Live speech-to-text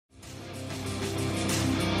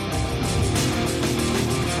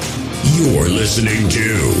You're listening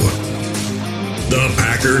to the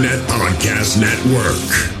Packernet Podcast Network.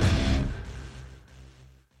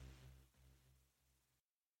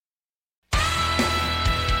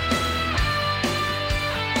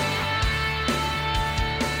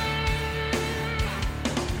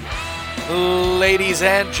 Ladies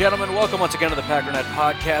and gentlemen, welcome once again to the Packernet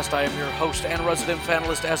Podcast. I am your host and resident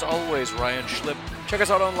fanalist, as always, Ryan Schlip. Check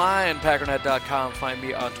us out online, packernet.com. Find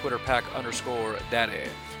me on Twitter, pack_daddy.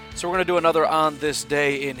 So we're going to do another On This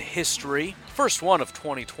Day in History, first one of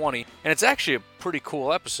 2020, and it's actually a pretty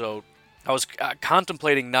cool episode. I was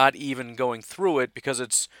contemplating not even going through it because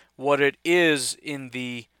it's what it is in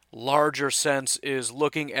the larger sense is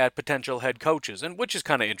looking at potential head coaches, and which is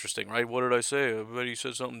kind of interesting, right? What did I say? I bet he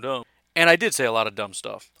said something dumb. And I did say a lot of dumb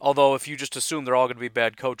stuff. Although if you just assume they're all going to be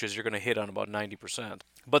bad coaches, you're going to hit on about 90%.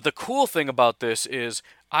 But the cool thing about this is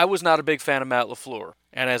I was not a big fan of Matt LaFleur.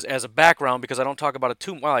 And as a background, because I don't talk about it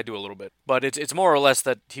too well, I do a little bit. But it's more or less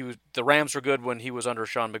that the Rams were good when he was under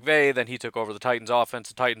Sean McVay. Then he took over the Titans offense.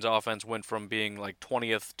 The Titans offense went from being like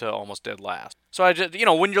 20th to almost dead last. So I just,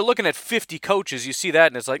 when you're looking at 50 coaches, you see that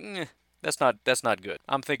and it's like, that's not good.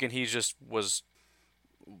 I'm thinking he just was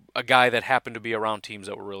a guy that happened to be around teams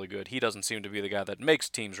that were really good. He doesn't seem to be the guy that makes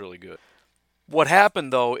teams really good. What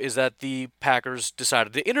happened, though, is that the Packers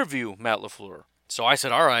decided to interview Matt LaFleur. So I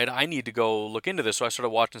said, all right, I need to go look into this. So I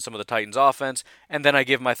started watching some of the Titans offense, and then I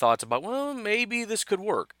give my thoughts about, well, maybe this could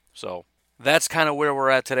work. So that's kind of where we're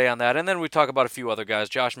at today on that. And then we talk about a few other guys.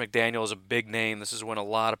 Josh McDaniel is a big name. This is when a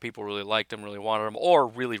lot of people really liked him, really wanted him, or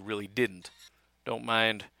really, really didn't. Don't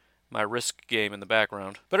mind my risk game in the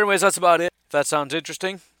background. But anyways, that's about it. If that sounds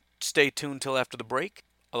interesting, stay tuned till after the break.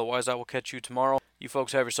 Otherwise, I will catch you tomorrow. You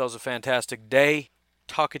folks have yourselves a fantastic day.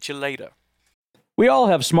 Talk at you later. We all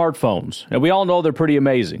have smartphones, and we all know they're pretty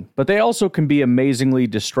amazing, but they also can be amazingly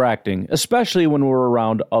distracting, especially when we're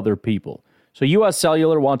around other people. So US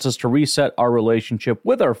Cellular wants us to reset our relationship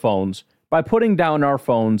with our phones by putting down our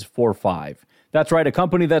phones for $5. That's right, a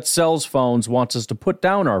company that sells phones wants us to put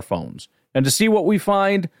down our phones. And to see what we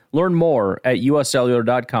find, learn more at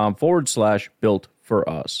uscellular.com/built for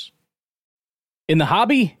us. In the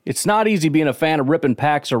hobby, it's not easy being a fan of ripping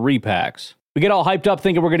packs or repacks. We get all hyped up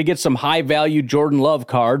thinking we're going to get some high-value Jordan Love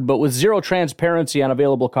card, but with zero transparency on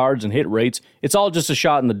available cards and hit rates, it's all just a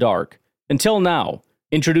shot in the dark. Until now,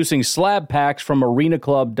 introducing slab packs from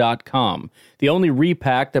arenaclub.com, the only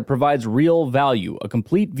repack that provides real value, a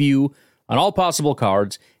complete view on all possible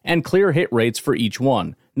cards, and clear hit rates for each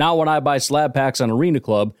one. Now when I buy slab packs on Arena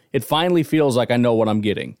Club, it finally feels like I know what I'm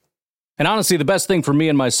getting. And honestly, the best thing for me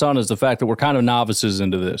and my son is the fact that we're kind of novices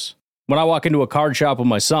into this. When I walk into a card shop with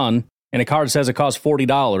my son, and a card says it costs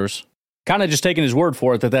 $40, kind of just taking his word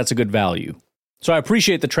for it that that's a good value. So I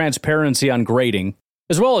appreciate the transparency on grading,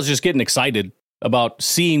 as well as just getting excited about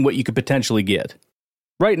seeing what you could potentially get.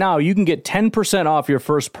 Right now, you can get 10% off your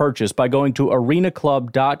first purchase by going to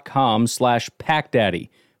arenaclub.com/packdaddy.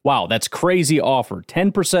 Wow, that's crazy offer.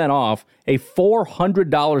 10% off a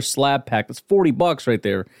 $400 slab pack. That's $40 right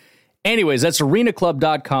there. Anyways, that's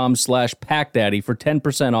arenaclub.com/packdaddy for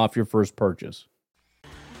 10% off your first purchase.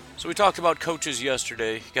 So we talked about coaches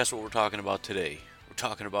yesterday. Guess what we're talking about today? We're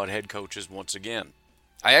talking about head coaches once again.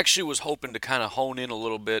 I actually was hoping to kind of hone in a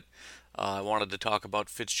little bit. I wanted to talk about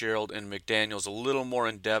Fitzgerald and McDaniels a little more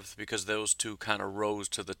in depth because those two kind of rose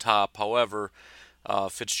to the top. However,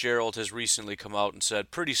 Fitzgerald has recently come out and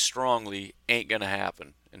said pretty strongly, ain't going to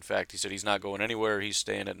happen. In fact, he said he's not going anywhere. He's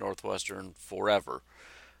staying at Northwestern forever.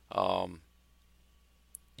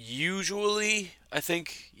 Usually, I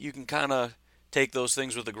think you can kind of take those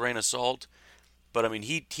things with a grain of salt. But, I mean,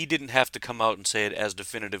 he didn't have to come out and say it as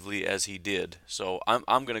definitively as he did. So I'm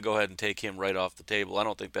going to go ahead and take him right off the table. I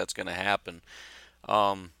don't think that's going to happen.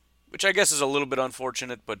 Which I guess is a little bit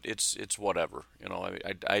unfortunate, but it's whatever.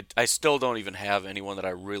 I still don't even have anyone that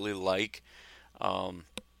I really like. I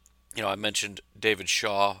mentioned David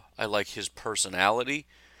Shaw. I like his personality.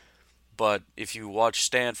 But if you watch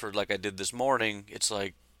Stanford like I did this morning, it's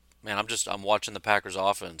like, man, I'm watching the Packers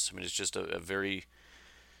offense. I mean, it's just a very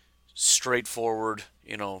straightforward,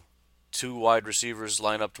 two wide receivers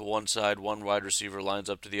line up to one side, one wide receiver lines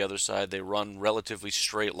up to the other side. They run relatively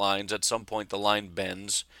straight lines. At some point, the line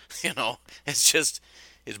bends. It's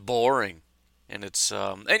boring, and it's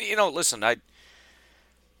listen,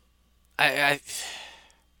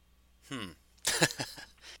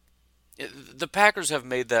 the Packers have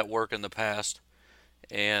made that work in the past,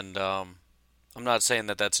 and I'm not saying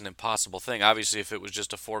that that's an impossible thing. Obviously, if it was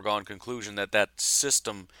just a foregone conclusion that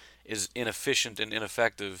system is inefficient and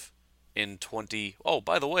ineffective in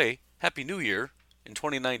by the way, Happy New Year in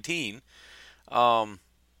 2019,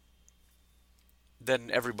 then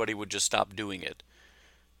everybody would just stop doing it.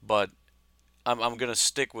 But I'm going to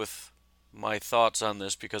stick with my thoughts on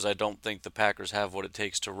this because I don't think the Packers have what it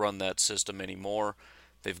takes to run that system anymore.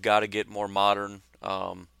 They've got to get more modern.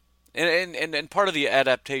 And part of the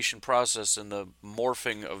adaptation process and the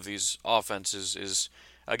morphing of these offenses is,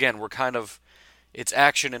 again, it's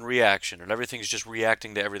action and reaction, and everything's just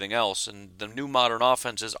reacting to everything else. And the new modern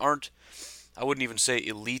offenses aren't, I wouldn't even say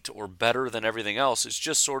elite or better than everything else. It's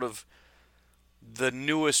just sort of the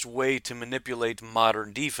newest way to manipulate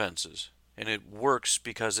modern defenses. And it works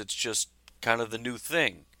because it's just kind of the new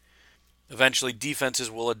thing. Eventually, defenses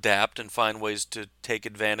will adapt and find ways to take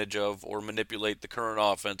advantage of or manipulate the current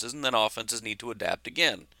offenses, and then offenses need to adapt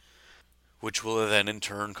again, which will then in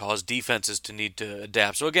turn cause defenses to need to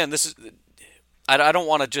adapt. So again, I don't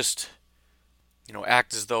want to just,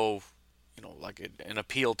 act as though, like an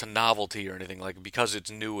appeal to novelty or anything, like because it's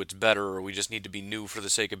new, it's better, or we just need to be new for the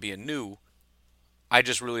sake of being new. I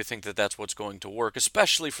just really think that that's what's going to work,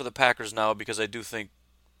 especially for the Packers now, because I do think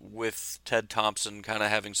with Ted Thompson kind of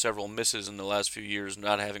having several misses in the last few years,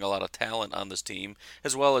 not having a lot of talent on this team,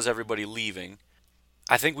 as well as everybody leaving,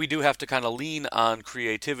 I think we do have to kind of lean on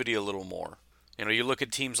creativity a little more. You look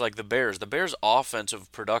at teams like the Bears. The Bears'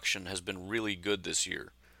 offensive production has been really good this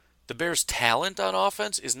year. The Bears' talent on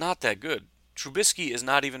offense is not that good. Trubisky is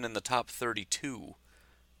not even in the top 32.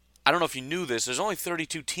 I don't know if you knew this. There's only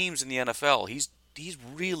 32 teams in the NFL. He's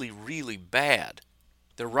really, really bad.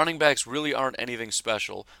 Their running backs really aren't anything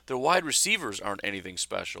special. Their wide receivers aren't anything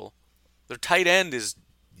special. Their tight end is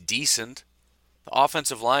decent. The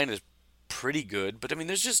offensive line is pretty good. But,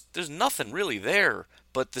 there's nothing really there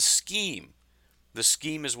but the scheme. The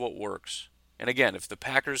scheme is what works. And again, if the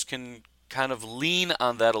Packers can kind of lean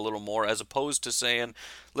on that a little more, as opposed to saying,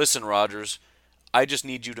 listen, Rodgers, I just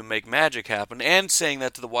need you to make magic happen, and saying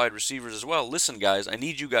that to the wide receivers as well. Listen, guys, I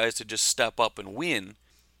need you guys to just step up and win,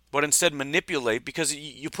 but instead manipulate, because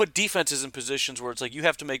you put defenses in positions where it's like you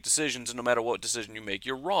have to make decisions, and no matter what decision you make,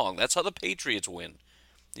 you're wrong. That's how the Patriots win.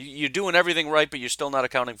 You're doing everything right, but you're still not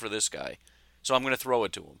accounting for this guy. So I'm going to throw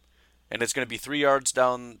it to him. And it's going to be 3 yards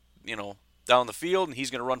down the field, and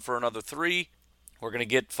he's going to run for another 3. We're going to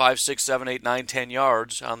get 5, 6, 7, 8, 9, 10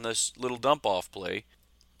 yards on this little dump-off play.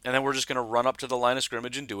 And then we're just going to run up to the line of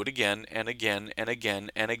scrimmage and do it again and again and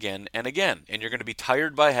again and again and again. And you're going to be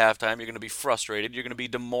tired by halftime. You're going to be frustrated. You're going to be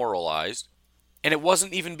demoralized. And it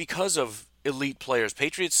wasn't even because of elite players.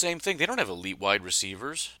 Patriots, same thing. They don't have elite wide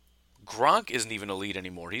receivers. Gronk isn't even elite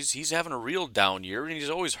anymore. He's having a real down year, and he's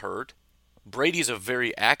always hurt. Brady's a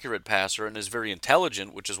very accurate passer and is very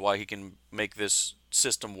intelligent, which is why he can make this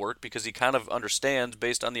system work, because he kind of understands,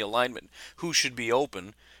 based on the alignment, who should be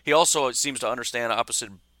open. He also seems to understand, opposite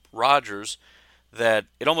Rodgers, that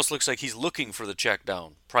it almost looks like he's looking for the check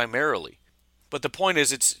down primarily. But the point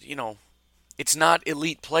is, it's not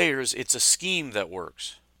elite players, it's a scheme that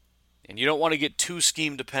works. And you don't want to get too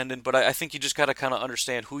scheme dependent, but I think you just got to kind of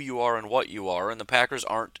understand who you are and what you are. And the Packers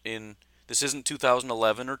this isn't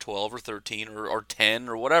 2011 or 12 or 13 or 10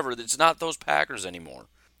 or whatever. It's not those Packers anymore.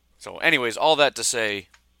 So anyways, all that to say,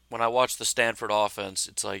 when I watch the Stanford offense,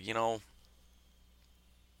 it's like,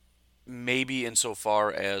 maybe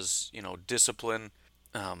insofar as, discipline,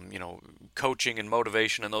 coaching and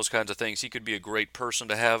motivation and those kinds of things, he could be a great person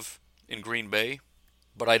to have in Green Bay.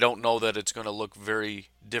 But I don't know that it's going to look very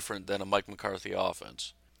different than a Mike McCarthy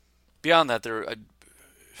offense. Beyond that,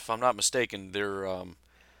 if I'm not mistaken, they're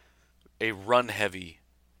a run-heavy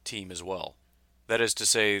team as well. That is to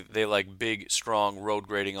say, they like big, strong,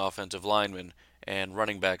 road-grading offensive linemen and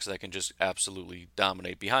running backs that can just absolutely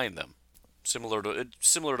dominate behind them. Similar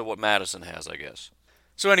to what Madison has, I guess.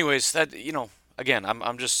 So anyways, that, again,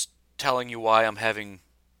 I'm just telling you why I'm having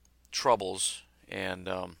troubles. And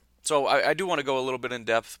so I do want to go a little bit in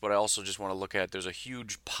depth, but I also just want to look at, there's a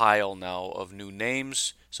huge pile now of new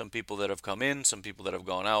names. Some people that have come in, some people that have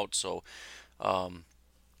gone out. So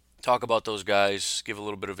talk about those guys, give a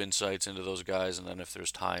little bit of insights into those guys, and then if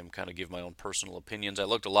there's time, kind of give my own personal opinions. I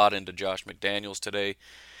looked a lot into Josh McDaniels today.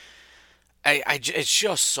 It's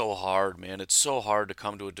just so hard, man. It's so hard to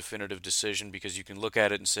come to a definitive decision, because you can look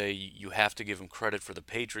at it and say you have to give him credit for the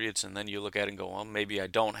Patriots, and then you look at it and go, well, maybe I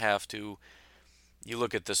don't have to. You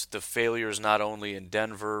look at the failures not only in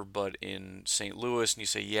Denver but in St. Louis, and you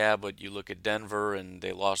say, yeah, but you look at Denver and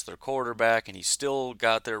they lost their quarterback, and he still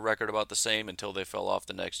got their record about the same until they fell off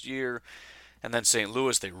the next year. And then St.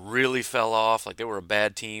 Louis, they really fell off. Like, they were a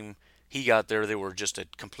bad team. He got there, they were just a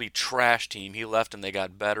complete trash team. He left and they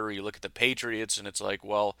got better. You look at the Patriots and it's like,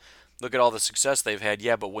 well, look at all the success they've had.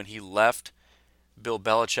 Yeah, but when he left, Bill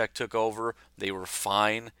Belichick took over. They were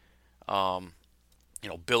fine.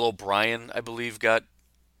 Bill O'Brien, I believe, got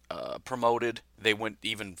promoted. They went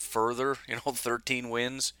even further, 13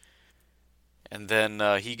 wins. And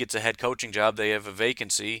then he gets a head coaching job. They have a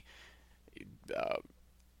vacancy.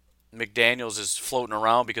 McDaniels is floating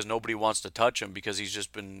around because nobody wants to touch him because he's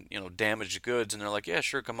just been, damaged goods. And they're like, yeah,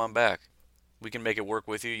 sure, come on back. We can make it work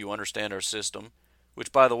with you. You understand our system.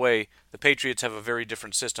 Which, by the way, the Patriots have a very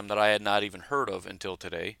different system that I had not even heard of until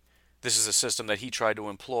today. This is a system that he tried to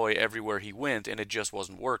employ everywhere he went, and it just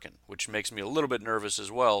wasn't working, which makes me a little bit nervous as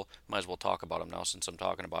well. Might as well talk about him now since I'm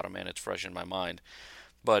talking about him, and it's fresh in my mind.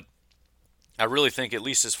 But I really think, at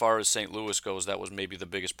least as far as St. Louis goes, that was maybe the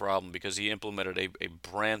biggest problem because he implemented a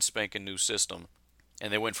brand spanking new system,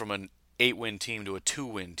 and they went from an 8-win team to a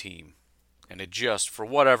 2-win team. And it just, for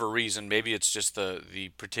whatever reason, maybe it's just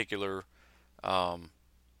the particular,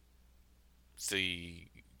 the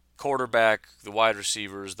quarterback, the wide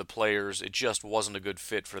receivers, the players, it just wasn't a good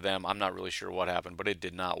fit for them. I'm not really sure what happened, but it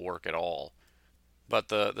did not work at all. But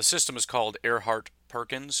the system is called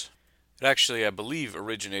Erhardt-Perkins. It actually, I believe,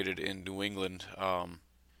 originated in New England.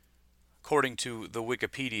 According to the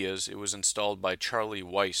Wikipedias, it was installed by Charlie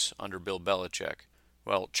Weis under Bill Belichick.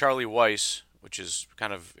 Well, Charlie Weis, which is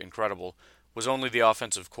kind of incredible, was only the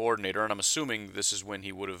offensive coordinator, and I'm assuming this is when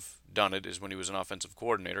he would have done it, is when he was an offensive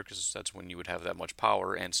coordinator, because that's when you would have that much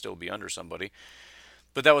power and still be under somebody.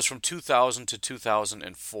 But that was from 2000 to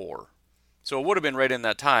 2004. So it would have been right in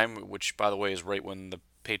that time, which, by the way, is right when the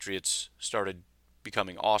Patriots started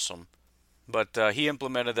becoming awesome. But he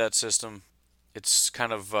implemented that system. It's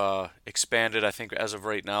kind of expanded, I think, as of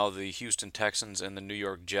right now. The Houston Texans and the New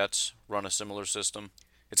York Jets run a similar system.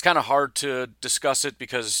 It's kind of hard to discuss it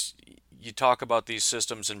because you talk about these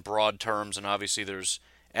systems in broad terms, and obviously there's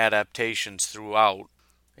adaptations throughout.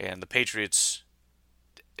 And the Patriots,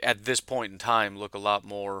 at this point in time, look a lot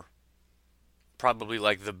more probably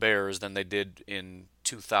like the Bears than they did in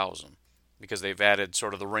 2000 because they've added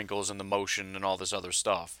sort of the wrinkles and the motion and all this other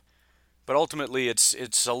stuff. But ultimately, it's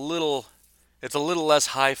a little less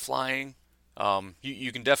high flying.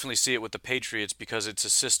 You can definitely see it with the Patriots because it's a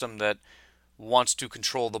system that wants to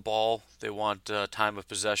control the ball. They want time of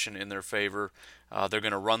possession in their favor. They're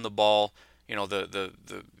going to run the ball.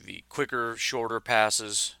 The quicker, shorter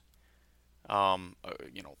passes. And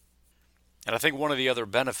I think one of the other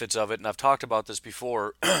benefits of it, and I've talked about this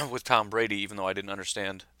before with Tom Brady, even though I didn't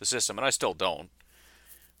understand the system, and I still don't.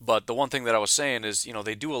 But the one thing that I was saying is,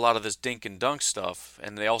 they do a lot of this dink and dunk stuff,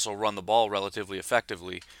 and they also run the ball relatively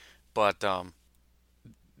effectively. But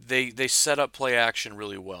they set up play action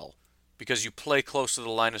really well because you play close to the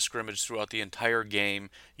line of scrimmage throughout the entire game.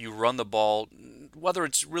 You run the ball, whether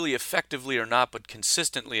it's really effectively or not, but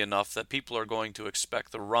consistently enough that people are going to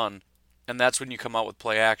expect the run. And that's when you come out with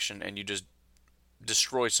play action and you just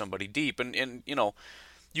destroy somebody deep. And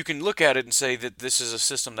you can look at it and say that this is a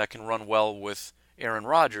system that can run well with Aaron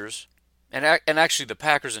Rodgers, and actually the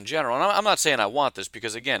Packers in general. And I'm not saying I want this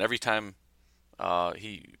because, again, every time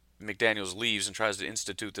McDaniels leaves and tries to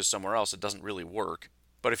institute this somewhere else, it doesn't really work.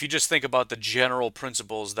 But if you just think about the general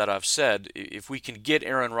principles that I've said, if we can get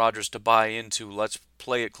Aaron Rodgers to buy into let's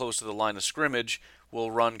play it close to the line of scrimmage,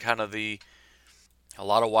 we'll run kind of a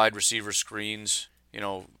lot of wide receiver screens,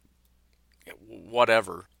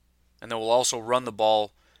 whatever. And then we'll also run the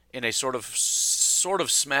ball in a sort of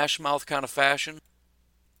smash mouth kind of fashion.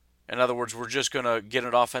 In other words, we're just going to get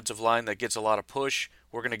an offensive line that gets a lot of push.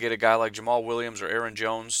 We're going to get a guy like Jamal Williams or Aaron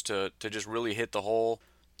Jones to just really hit the hole,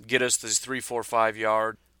 get us these 3, 4, 5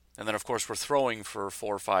 yard. And then, of course, we're throwing for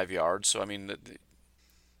 4 or 5 yards. So, I mean,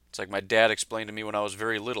 it's like my dad explained to me when I was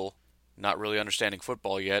very little, not really understanding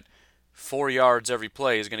football yet, 4 yards every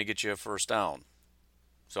play is going to get you a first down.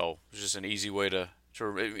 So it's just an easy way to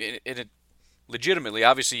legitimately,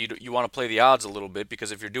 obviously, you want to play the odds a little bit because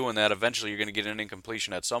if you're doing that, eventually you're going to get an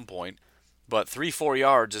incompletion at some point. But 3, 4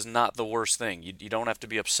 yards is not the worst thing. You don't have to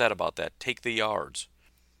be upset about that. Take the yards.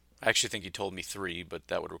 I actually think he told me 3, but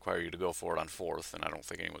that would require you to go for it on 4th, and I don't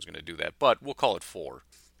think anyone's going to do that. But we'll call it 4.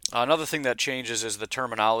 Another thing that changes is the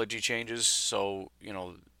terminology changes. So,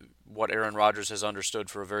 what Aaron Rodgers has understood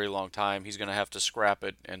for a very long time, he's going to have to scrap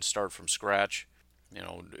it and start from scratch.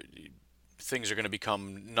 Things are going to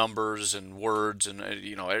become numbers and words, and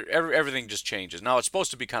everything just changes. Now it's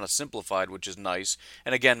supposed to be kind of simplified, which is nice,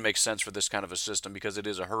 and again makes sense for this kind of a system because it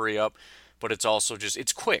is a hurry up, but it's also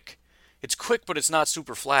it's quick. It's quick, but it's not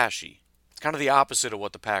super flashy. It's kind of the opposite of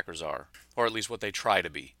what the Packers are, or at least what they try to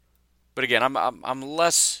be. But again, I'm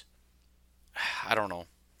less. I don't know.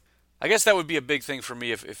 I guess that would be a big thing for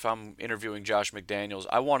me if I'm interviewing Josh McDaniels.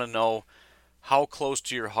 I want to know how close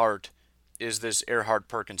to your heart is this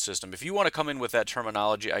Erhardt-Perkins system. If you want to come in with that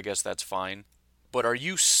terminology, I guess that's fine. But are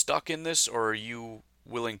you stuck in this, or are you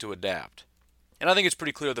willing to adapt? And I think it's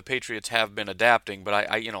pretty clear the Patriots have been adapting, but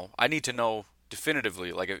I need to know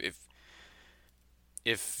definitively, like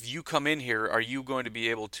if you come in here, are you going to be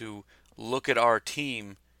able to look at our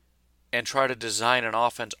team and try to design an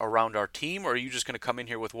offense around our team, or are you just going to come in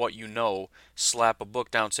here with what you know, slap a book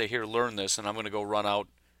down, say, here, learn this, and I'm going to go run out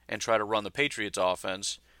and try to run the Patriots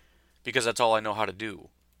offense because that's all I know how to do.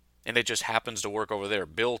 And it just happens to work over there.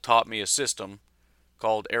 Bill taught me a system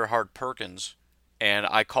called Erhardt-Perkins, and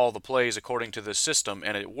I call the plays according to this system,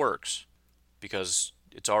 and it works because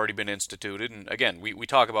it's already been instituted. And again, we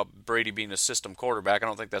talk about Brady being a system quarterback. I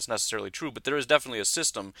don't think that's necessarily true, but there is definitely a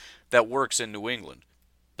system that works in New England.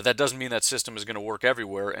 But that doesn't mean that system is going to work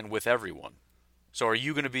everywhere and with everyone. So are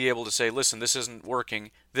you going to be able to say, listen, this isn't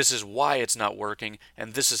working, this is why it's not working,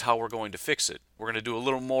 and this is how we're going to fix it. We're going to do a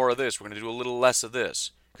little more of this, we're going to do a little less of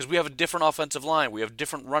this. Because we have a different offensive line, we have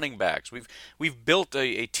different running backs. We've built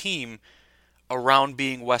a team around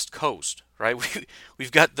being West Coast, right?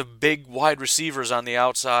 We've got the big wide receivers on the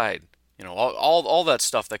outside, all that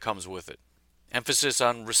stuff that comes with it. Emphasis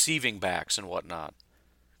on receiving backs and whatnot.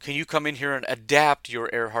 Can you come in here and adapt your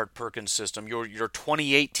Erhardt-Perkins system, your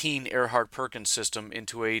 2018 Erhardt-Perkins system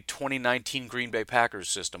into a 2019 Green Bay Packers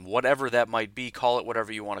system? Whatever that might be, call it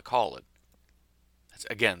whatever you want to call it.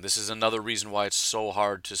 Again, this is another reason why it's so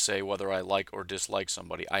hard to say whether I like or dislike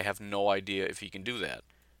somebody. I have no idea if he can do that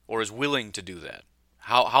or is willing to do that.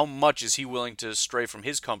 How much is he willing to stray from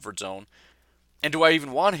his comfort zone? And do I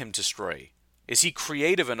even want him to stray? Is he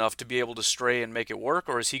creative enough to be able to stray and make it work,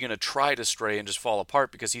 or is he going to try to stray and just fall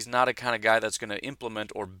apart because he's not a kind of guy that's going to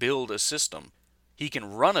implement or build a system? He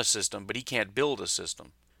can run a system, but he can't build a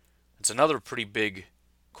system. It's another pretty big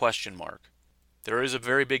question mark. There is a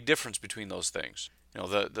very big difference between those things.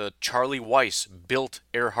 The Charlie Weiss built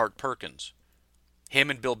Erhardt-Perkins. Him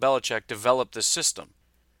and Bill Belichick developed this system.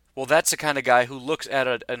 Well, that's the kind of guy who looks at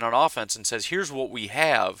an offense and says, here's what we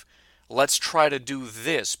have. Let's try to do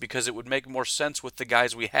this because it would make more sense with the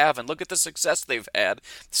guys we have. And look at the success they've had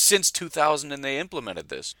since 2000 and they implemented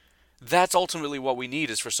this. That's ultimately what we need,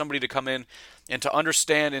 is for somebody to come in and to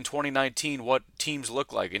understand in 2019 what teams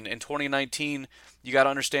look like. In 2019, you got to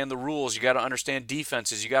understand the rules. You got to understand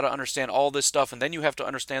defenses. You got to understand all this stuff. And then you have to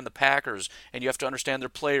understand the Packers, and you have to understand their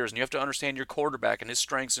players, and you have to understand your quarterback and his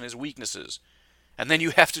strengths and his weaknesses. And then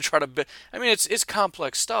you have to try to it's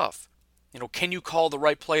complex stuff. Can you call the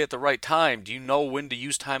right play at the right time? Do you know when to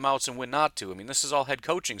use timeouts and when not to? This is all head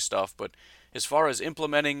coaching stuff, but as far as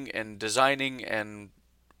implementing and designing and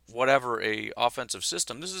whatever a offensive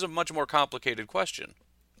system, this is a much more complicated question.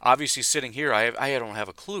 Obviously, sitting here, I don't have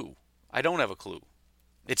a clue. I don't have a clue.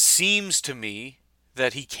 It seems to me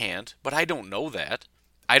that he can't, but I don't know that.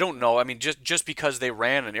 I don't know. Just because they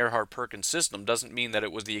ran an Erhardt-Perkins system doesn't mean that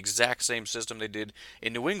it was the exact same system they did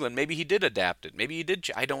in New England. Maybe he did adapt it. Maybe he did.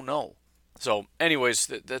 I don't know. So, anyways,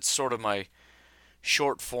 that's sort of my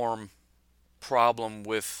short form problem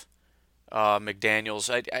with McDaniels.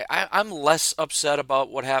 I'm less upset about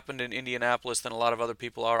what happened in Indianapolis than a lot of other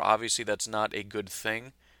people are. Obviously, that's not a good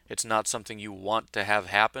thing. It's not something you want to have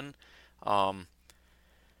happen. I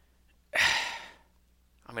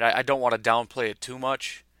don't want to downplay it too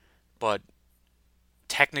much, but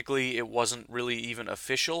technically it wasn't really even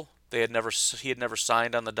official. He had never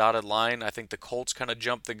signed on the dotted line. I think the Colts kind of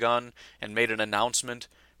jumped the gun and made an announcement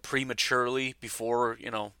prematurely before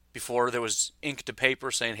there was ink to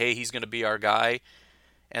paper saying, hey, he's going to be our guy.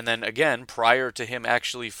 And then again, prior to him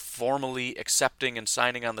actually formally accepting and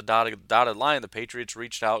signing on the dotted line, the Patriots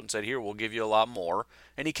reached out and said, here, we'll give you a lot more.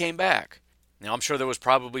 And he came back. Now, I'm sure there was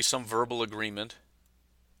probably some verbal agreement.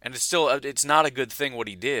 And it's not a good thing what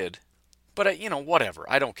he did. But, whatever.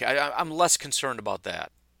 I don't care. I'm less concerned about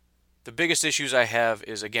that. The biggest issues I have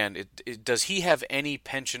is, again, does he have any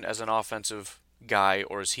penchant as an offensive guy,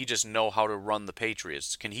 or does he just know how to run the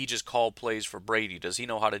Patriots? Can he just call plays for Brady? Does he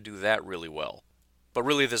know how to do that really well? But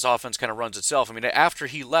really, this offense kind of runs itself. After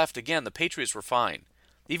he left, again, the Patriots were fine.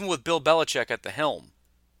 Even with Bill Belichick at the helm.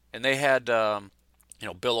 And they had, Bill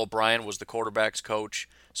O'Brien was the quarterback's coach,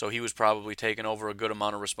 so he was probably taking over a good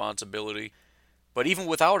amount of responsibility. But even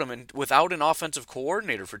without him, and without an offensive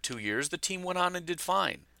coordinator for 2 years, the team went on and did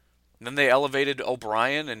fine. And then they elevated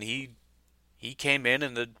O'Brien, and he came in,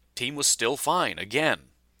 and the team was still fine again.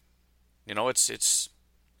 I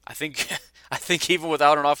think even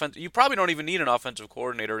without an offense, you probably don't even need an offensive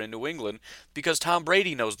coordinator in New England because Tom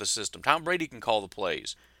Brady knows the system. Tom Brady can call the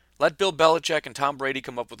plays. Let Bill Belichick and Tom Brady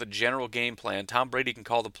come up with a general game plan. Tom Brady can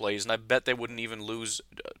call the plays, and I bet they wouldn't even lose.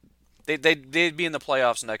 They'd be in the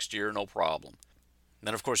playoffs next year, no problem. And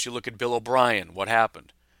then, of course, you look at Bill O'Brien. What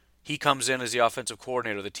happened? He comes in as the offensive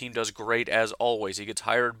coordinator. The team does great as always. He gets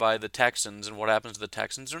hired by the Texans, and what happens to the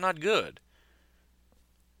Texans? They're not good.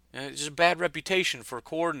 It's just a bad reputation for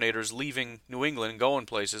coordinators leaving New England and going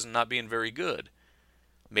places and not being very good.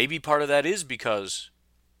 Maybe part of that is because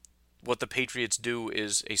what the Patriots do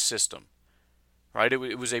is a system, right?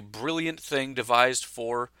 It was a brilliant thing devised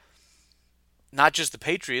for not just the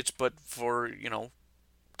Patriots, but for,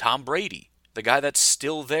 Tom Brady, the guy that's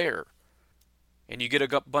still there. And you get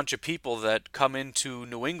a bunch of people that come into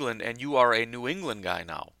New England, and you are a New England guy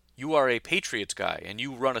now. You are a Patriots guy, and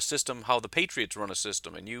you run a system how the Patriots run a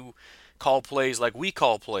system, and you call plays like we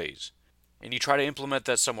call plays. And you try to implement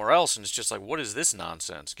that somewhere else, and it's just like, what is this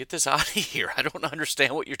nonsense? Get this out of here. I don't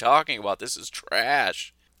understand what you're talking about. This is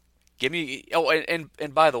trash. Give me. Oh,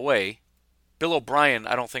 and by the way, Bill O'Brien,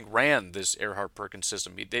 I don't think ran this Erhardt Perkins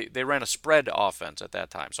system. They ran a spread offense at that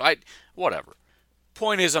time. So whatever.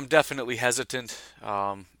 Point is, I'm definitely hesitant.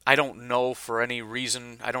 I don't know for any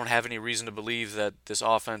reason. I don't have any reason to believe that this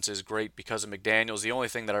offense is great because of McDaniels. The only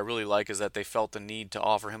thing that I really like is that they felt the need to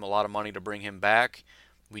offer him a lot of money to bring him back.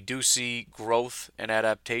 We do see growth and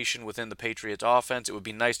adaptation within the Patriots offense. It would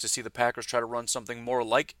be nice to see the Packers try to run something more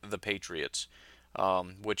like the Patriots,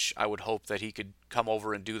 which I would hope that he could come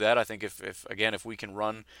over and do that. I think if we can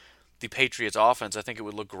run the Patriots offense, I think it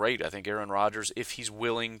would look great. I think Aaron Rodgers, if he's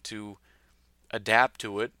willing to adapt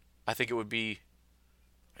to it, I think it would be.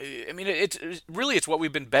 I mean, it's what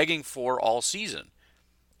we've been begging for all season.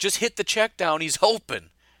 Just hit the check down. He's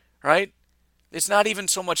open, right? It's not even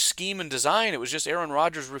so much scheme and design. It was just Aaron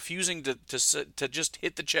Rodgers refusing to just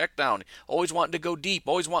hit the check down. Always wanting to go deep.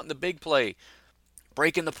 Always wanting the big play.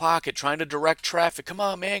 Breaking the pocket. Trying to direct traffic. Come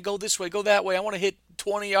on, man. Go this way. Go that way. I want to hit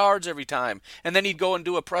 20 yards every time. And then he'd go and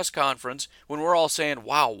do a press conference when we're all saying,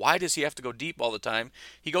 wow, why does he have to go deep all the time?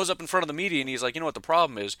 He goes up in front of the media and he's like, you know what the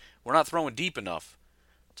problem is? We're not throwing deep enough.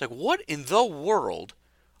 It's like, what in the world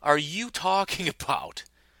are you talking about?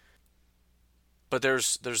 But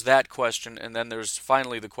there's that question, and then there's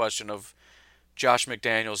finally the question of Josh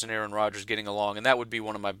McDaniels and Aaron Rodgers getting along, and that would be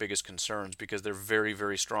one of my biggest concerns because they're very,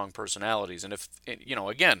 very strong personalities. And if,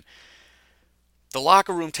 again, the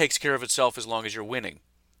locker room takes care of itself as long as you're winning.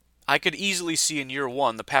 I could easily see in year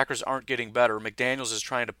one the Packers aren't getting better. McDaniels is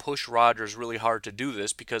trying to push Rodgers really hard to do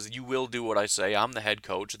this because you will do what I say. I'm the head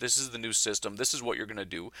coach. This is the new system. This is what you're going to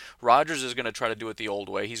do. Rodgers is going to try to do it the old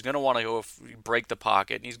way. He's going to want to go break the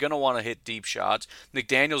pocket, and he's going to want to hit deep shots.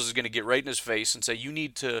 McDaniels is going to get right in his face and say, you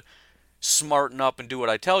need to smarten up and do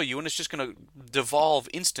what I tell you, and it's just going to devolve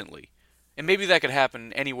instantly. And maybe that could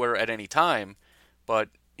happen anywhere at any time, but,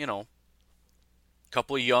 a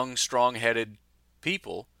couple of young, strong-headed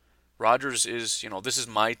people. Rodgers is, this is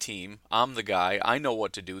my team. I'm the guy. I know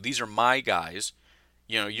what to do. These are my guys.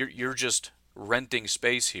 You're just renting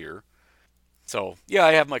space here. So, yeah,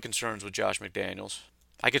 I have my concerns with Josh McDaniels.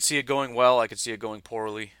 I could see it going well. I could see it going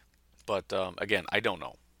poorly. But, again, I don't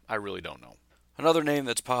know. I really don't know. Another name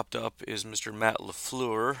that's popped up is Mr. Matt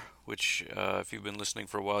LaFleur, which, if you've been listening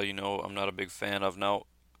for a while, you know I'm not a big fan of. Now,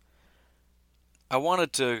 I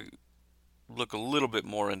wanted to look a little bit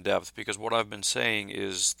more in depth because what I've been saying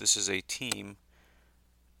is this is a team.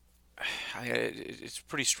 It's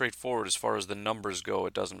pretty straightforward as far as the numbers go.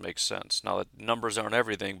 It doesn't make sense. Now, the numbers aren't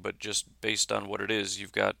everything, but just based on what it is,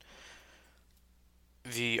 you've got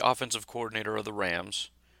the offensive coordinator of the Rams.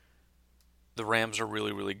 The Rams are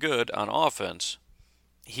really, really good on offense.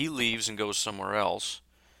 He leaves and goes somewhere else.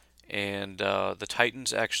 And the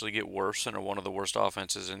Titans actually get worse and are one of the worst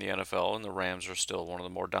offenses in the NFL, and the Rams are still one of the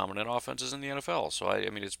more dominant offenses in the NFL. So, I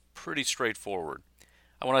mean, it's pretty straightforward.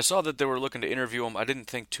 And when I saw that they were looking to interview him, I didn't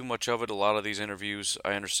think too much of it. A lot of these interviews,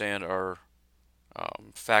 I understand, are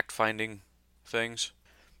fact-finding things.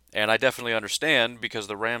 And I definitely understand because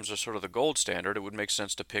the Rams are sort of the gold standard. It would make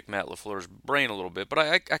sense to pick Matt LaFleur's brain a little bit. But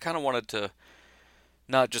I kind of wanted to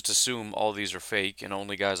not just assume all these are fake and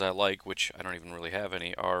only guys I like, which I don't even really have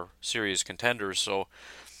any, are serious contenders. So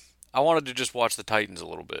I wanted to just watch the Titans a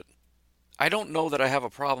little bit. I don't know that I have a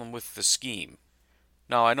problem with the scheme.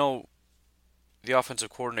 Now, I know the offensive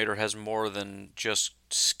coordinator has more than just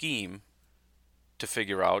scheme to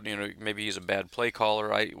figure out. Maybe he's a bad play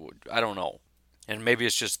caller. I don't know. And maybe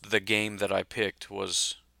it's just the game that I picked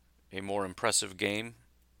was a more impressive game.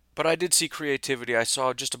 But I did see creativity. I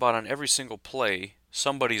saw just about on every single play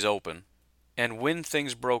somebody's open. And when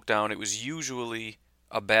things broke down, it was usually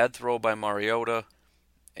a bad throw by Mariota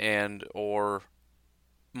or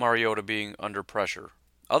Mariota being under pressure.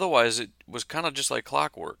 Otherwise, it was kind of just like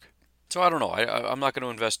clockwork. So I don't know. I'm not going to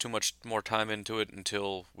invest too much more time into it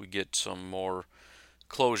until we get some more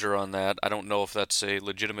closure on that. I don't know if that's a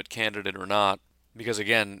legitimate candidate or not. Because,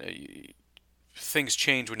 again, things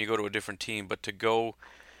change when you go to a different team. But to go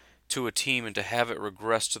to a team and to have it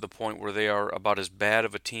regress to the point where they are about as bad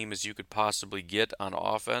of a team as you could possibly get on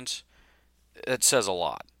offense, it says a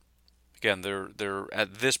lot. Again, they're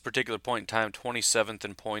at this particular point in time 27th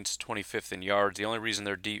in points, 25th in yards. The only reason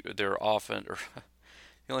their offense or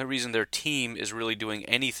the only reason their team is really doing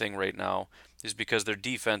anything right now is because their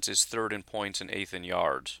defense is 3rd in points and 8th in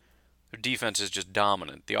yards. Their defense is just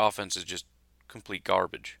dominant. The offense is just complete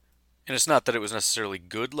garbage. And it's not that it was necessarily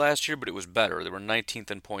good last year, but it was better. They were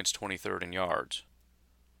 19th in points, 23rd in yards.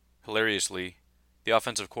 Hilariously, the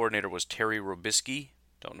offensive coordinator was Terry Robisky.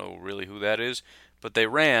 Don't know really who that is, but they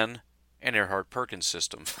ran an Erhardt-Perkins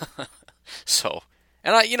system. So,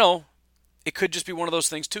 and it could just be one of those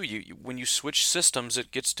things too. When you switch systems,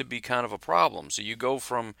 it gets to be kind of a problem. So you go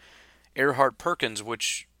from Erhardt-Perkins,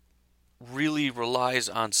 which really relies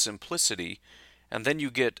on simplicity, and then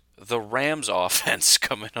you get the Rams offense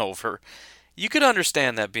coming over. You could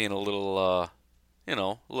understand that being a little, a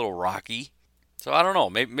little rocky. So I don't know.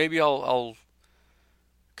 Maybe I'll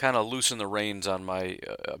kind of loosen the reins on my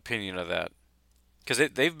opinion of that, because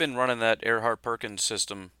they've been running that Erhardt-Perkins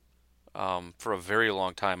system for a very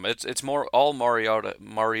long time. It's more all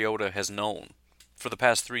Mariota has known for the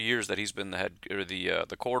past 3 years that he's been the head or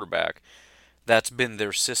the quarterback. That's been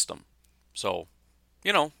their system. So,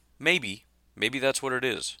 maybe that's what it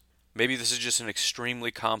is. Maybe this is just an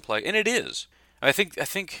extremely complex, and it is. I think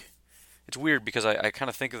it's weird because I kind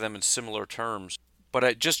of think of them in similar terms.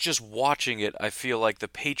 But just watching it, I feel like the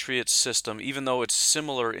Patriots system, even though it's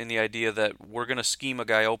similar in the idea that we're going to scheme a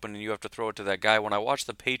guy open and you have to throw it to that guy, when I watch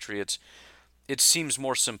the Patriots, it seems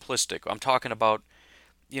more simplistic. I'm talking about,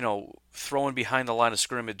 throwing behind the line of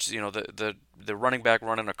scrimmage, the running back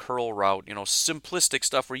running a curl route, simplistic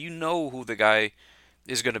stuff where you know who the guy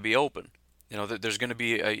is going to be open. There's going to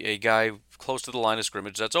be a guy close to the line of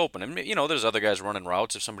scrimmage that's open. And, there's other guys running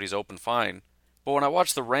routes. If somebody's open, fine. But when I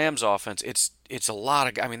watch the Rams offense, it's a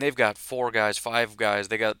lot of, they've got 4 guys, 5 guys.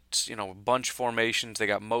 They got, bunch formations. They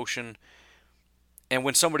got motion. And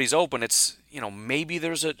when somebody's open, it's, maybe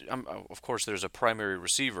there's of course there's a primary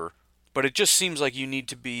receiver. But it just seems like you need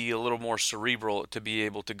to be a little more cerebral to be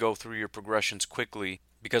able to go through your progressions quickly,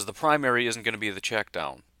 because the primary isn't going to be the check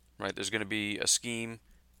down, right? There's going to be a scheme.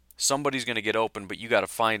 Somebody's going to get open, but you got to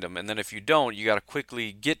find them. And then if you don't, you got to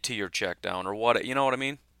quickly get to your check down or what, you know what I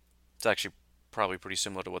mean? It's actually probably pretty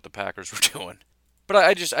similar to what the Packers were doing. But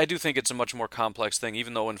I do think it's a much more complex thing,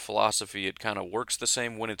 even though in philosophy it kind of works the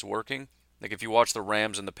same when it's working. Like if you watch the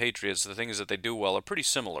Rams and the Patriots, the things that they do well are pretty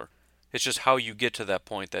similar. It's just how you get to that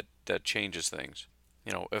point that changes things.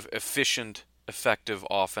 Efficient, effective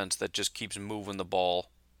offense that just keeps moving the ball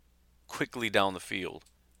quickly down the field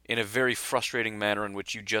in a very frustrating manner in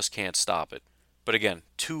which you just can't stop it. But again,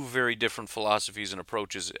 2 very different philosophies and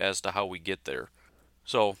approaches as to how we get there.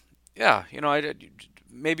 So, yeah,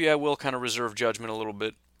 maybe I will kind of reserve judgment a little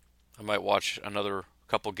bit. I might watch another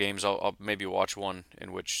couple games. I'll maybe watch one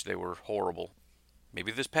in which they were horrible.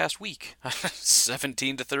 Maybe this past week,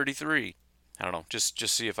 17-33. I don't know. Just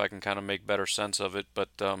see if I can kind of make better sense of it. But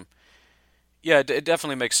yeah, it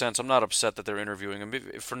definitely makes sense. I'm not upset that they're interviewing him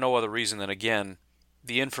for no other reason than, again,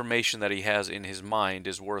 the information that he has in his mind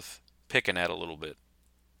is worth picking at a little bit.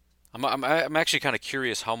 I'm actually kind of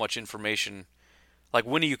curious how much information. Like,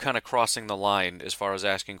 when are you kind of crossing the line as far as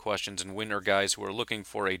asking questions, and when are guys who are looking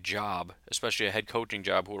for a job, especially a head coaching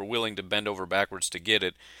job, who are willing to bend over backwards to get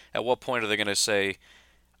it? At what point are they going to say,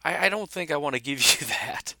 I don't think I want to give you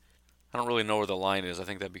that? I don't really know where the line is. I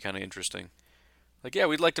think that'd be kind of interesting. Like, yeah,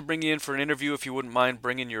 we'd like to bring you in for an interview if you wouldn't mind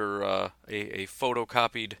bringing your a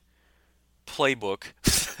photocopied playbook.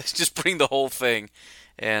 Just bring the whole thing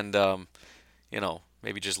and,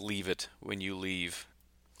 maybe just leave it when you leave.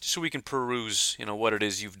 Just so we can peruse, what it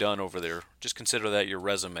is you've done over there. Just consider that your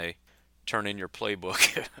resume. Turn in your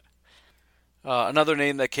playbook. Another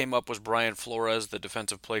name that came up was Brian Flores, the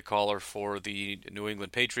defensive play caller for the New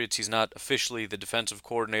England Patriots. He's not officially the defensive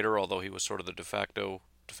coordinator, although he was sort of the de facto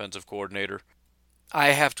defensive coordinator. I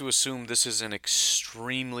have to assume this is an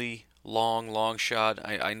extremely long shot.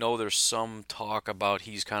 I know there's some talk about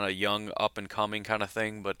he's kind of young, up and coming kind of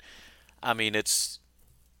thing, but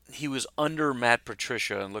he was under Matt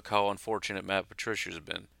Patricia, and look how unfortunate Matt Patricia's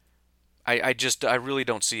been. I really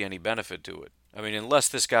don't see any benefit to it. Unless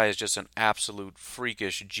this guy is just an absolute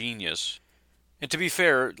freakish genius. And to be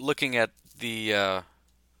fair, looking at the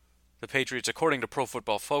Patriots, according to Pro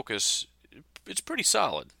Football Focus, it's pretty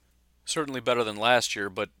solid. Certainly better than last year,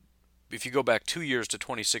 but if you go back 2 years to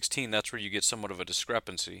 2016, that's where you get somewhat of a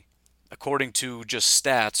discrepancy. According to just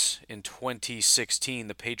stats, in 2016,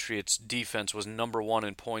 the Patriots' defense was number 1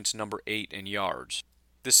 in points, number 8 in yards.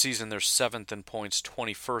 This season, they're 7th in points,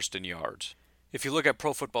 21st in yards. if you look at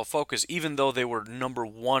Pro Football Focus, even though they were number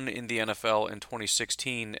 1 in the NFL in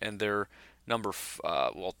 2016 and they're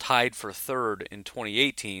tied for third in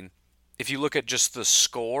 2018, if you look at just the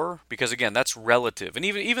score, because again, that's relative, and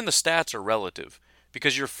even the stats are relative,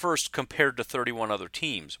 because you're first compared to 31 other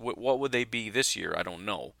teams. What would they be this year? I don't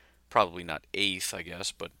know. Probably not 8th, I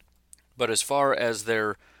guess, but as far as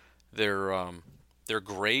their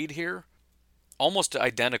grade here, almost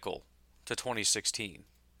identical to 2016.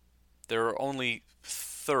 They're only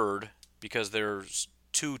third because there's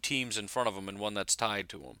 2 teams in front of them and one that's tied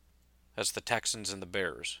to them. That's the Texans and the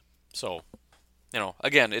Bears. So,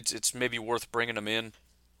 again, it's maybe worth bringing them in.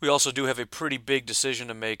 We also do have a pretty big decision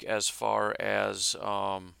to make as far as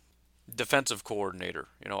defensive coordinator.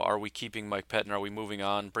 Are we keeping Mike Pettine? Are we moving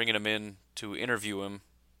on? Bringing him in to interview him,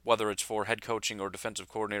 whether it's for head coaching or defensive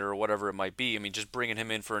coordinator or whatever it might be. I mean, just bringing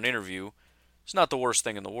him in for an interview, it's not the worst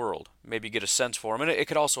thing in the world. Maybe get a sense for him. And it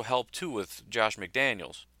could also help, too, with Josh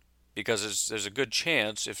McDaniels. Because there's a good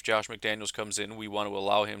chance if Josh McDaniels comes in, we want to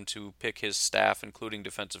allow him to pick his staff, including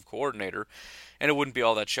defensive coordinator. And it wouldn't be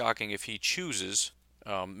all that shocking if he chooses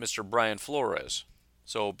Mr. Brian Flores.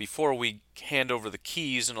 So before we hand over the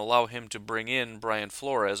keys and allow him to bring in Brian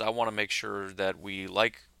Flores, I want to make sure that we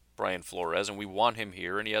like Brian Flores and we want him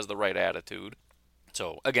here and he has the right attitude.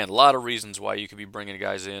 So, again, a lot of reasons why you could be bringing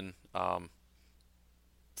guys in.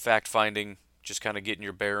 Fact-finding, just kind of getting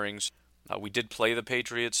your bearings. We did play the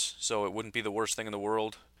Patriots, so it wouldn't be the worst thing in the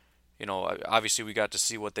world. Obviously we got to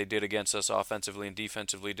see what they did against us offensively and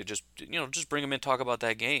defensively to just bring them in, talk about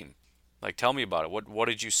that game. Like, tell me about it. What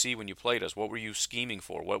did you see when you played us? What were you scheming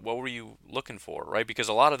for? What were you looking for, right? Because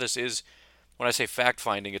a lot of this is, when I say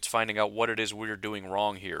fact-finding, it's finding out what it is we're doing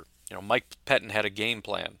wrong here. Mike Pettine had a game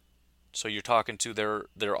plan. So you're talking to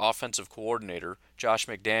their offensive coordinator, Josh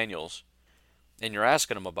McDaniels, and you're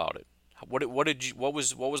asking him about it. What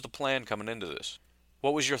was the plan coming into this?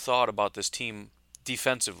 What was your thought about this team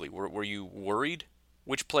defensively? Were you worried?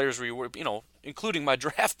 Which players were you worried? Including my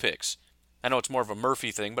draft picks. I know it's more of a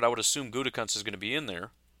Murphy thing, but I would assume Gutekunst is going to be in there.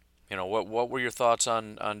 What were your thoughts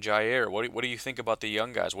on Jair? What do you think about the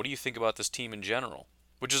young guys? What do you think about this team in general?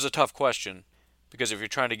 Which is a tough question, because if you're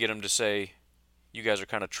trying to get him to say, you guys are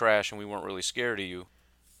kind of trash and we weren't really scared of you,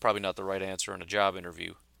 probably not the right answer in a job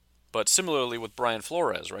interview. But similarly with Brian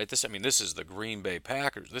Flores, right? This is the Green Bay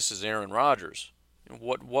Packers. This is Aaron Rodgers.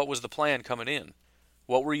 What was the plan coming in?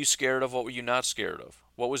 What were you scared of? What were you not scared of?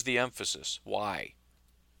 What was the emphasis? Why?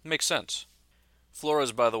 It makes sense.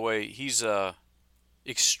 Flores, by the way, he's a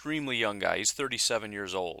extremely young guy. He's 37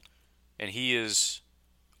 years old, and he is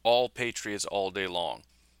all Patriots all day long.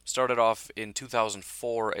 Started off in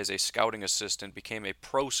 2004 as a scouting assistant, became a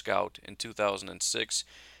pro scout in 2006,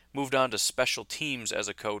 moved on to special teams as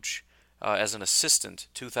a coach, as an assistant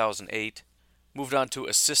 2008, moved on to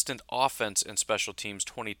assistant offense and special teams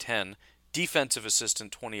 2010, defensive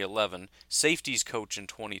assistant 2011, safeties coach in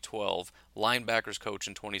 2012, linebackers coach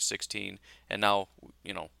in 2016, and now,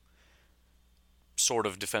 sort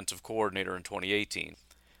of defensive coordinator in 2018.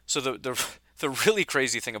 So the really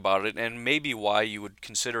crazy thing about it, and maybe why you would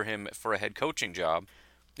consider him for a head coaching job,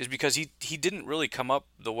 is because he didn't really come up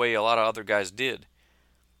the way a lot of other guys did.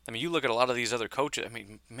 I mean, you look at a lot of these other coaches, I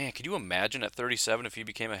mean, man, could you imagine at 37 if he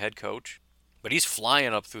became a head coach? But he's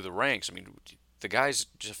flying up through the ranks. I mean, the guy's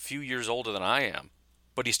just a few years older than I am.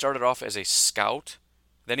 But he started off as a scout,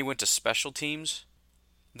 then he went to special teams,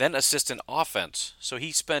 then assistant offense. So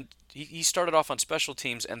he started off on special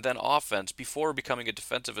teams and then offense before becoming a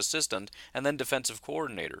defensive assistant and then defensive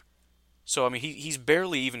coordinator. So, I mean, he's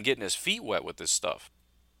barely even getting his feet wet with this stuff.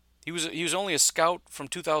 He was only a scout from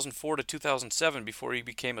 2004 to 2007 before he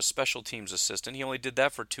became a special teams assistant. He only did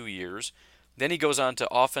that for 2 years. Then he goes on to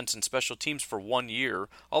offense and special teams for 1 year.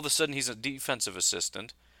 All of a sudden, he's a defensive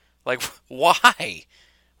assistant. Like, why?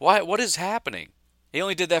 Why? What is happening? He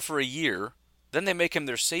only did that for a year. Then they make him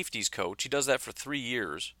their safeties coach. He does that for 3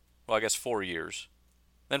 years. Well, I guess 4 years.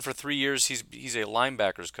 Then for 3 years, he's a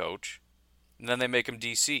linebackers coach. And then they make him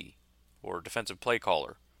DC, or defensive play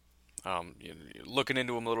caller. Looking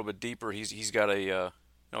into him a little bit deeper, he's got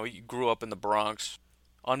he grew up in the Bronx,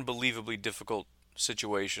 unbelievably difficult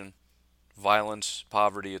situation, violence,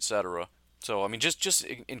 poverty, etc. So, I mean, just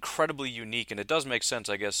incredibly unique, and it does make sense,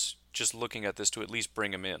 I guess, just looking at this to at least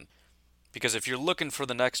bring him in. Because if you're looking for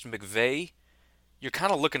the next McVay, you're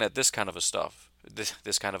kind of looking at this kind of a stuff.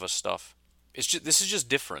 This kind of a stuff. This is just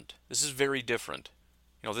different. This is very different.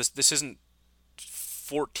 This isn't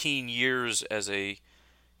 14 years as a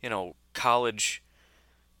college,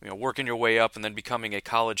 working your way up and then becoming a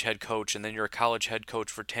college head coach, and then you're a college head coach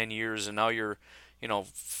for 10 years, and now you're,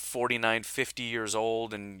 49, 50 years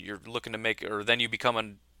old, and you're looking to make, or then you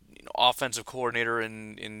become offensive coordinator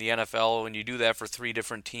in the NFL, and you do that for 3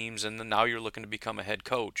 different teams, and then now you're looking to become a head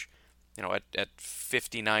coach, at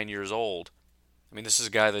 59 years old. I mean, this is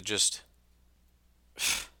a guy that just,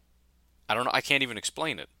 I don't know, I can't even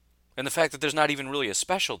explain it. And the fact that there's not even really a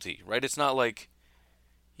specialty, right? It's not like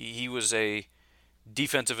he was a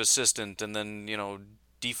defensive assistant and then,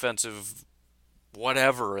 defensive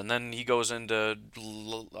whatever, and then he goes into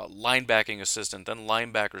linebacking assistant, then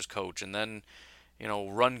linebackers coach, and then,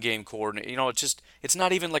 run game coordinator. It's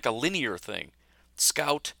not even like a linear thing.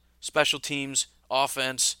 Scout, special teams,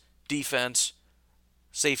 offense, defense,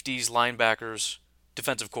 safeties, linebackers,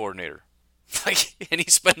 defensive coordinator. And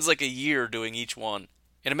he spends like a year doing each one.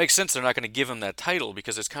 And it makes sense they're not going to give him that title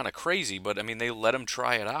because it's kind of crazy, but I mean, they let him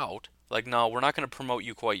try it out. Like, no, we're not going to promote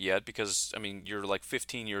you quite yet because, I mean, you're like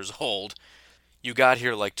 15 years old. You got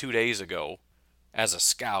here like 2 days ago as a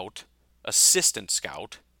scout, assistant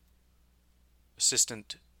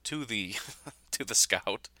to the to the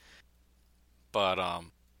scout. But I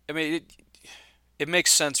mean, it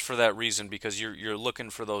makes sense for that reason because you're looking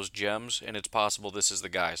for those gems, and it's possible this is the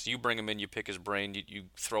guy. So you bring him in, you pick his brain, you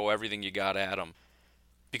throw everything you got at him.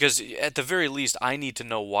 Because at the very least, I need to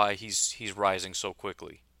know why he's rising so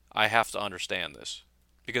quickly. I have to understand this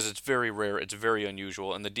because it's very rare, it's very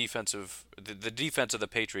unusual, and the defense of the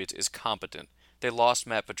Patriots is competent. They lost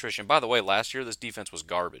Matt Patricia. And by the way, last year this defense was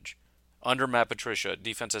garbage. Under Matt Patricia,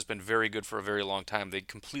 defense has been very good for a very long time. They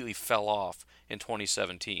completely fell off in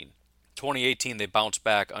 2017. 2018, they bounced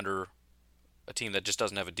back under a team that just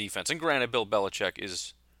doesn't have a defense. And granted, Bill Belichick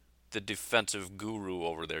is the defensive guru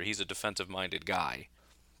over there. He's a defensive-minded guy.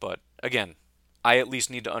 But again, I at least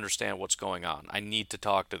need to understand what's going on. I need to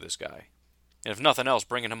talk to this guy. And if nothing else,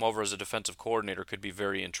 bringing him over as a defensive coordinator could be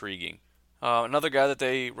very intriguing. Another guy that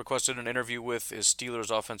they requested an interview with is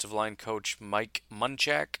Steelers offensive line coach Mike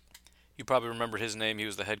Munchak. You probably remember his name. He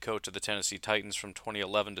was the head coach of the Tennessee Titans from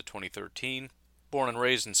 2011 to 2013. Born and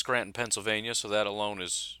raised in Scranton, Pennsylvania, so that alone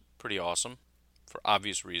is pretty awesome for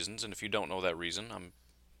obvious reasons. And if you don't know that reason,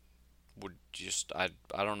 I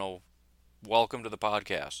don't know. Welcome to the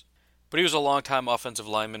podcast. But he was a long-time offensive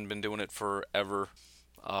lineman, been doing it forever.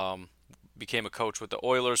 Became a coach with the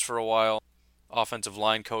Oilers for a while. Offensive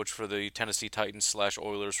line coach for the Tennessee Titans /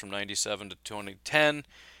 Oilers from 97 to 2010.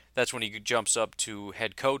 That's when he jumps up to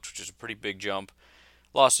head coach, which is a pretty big jump.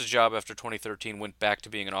 Lost his job after 2013, went back to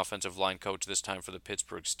being an offensive line coach, this time for the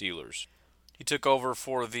Pittsburgh Steelers. He took over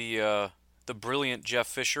for the brilliant Jeff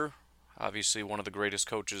Fisher, obviously one of the greatest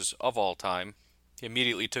coaches of all time. He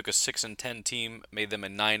immediately took a 6-10 team, made them a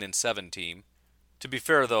 9-7 team. To be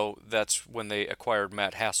fair, though, that's when they acquired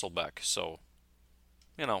Matt Hasselbeck, so,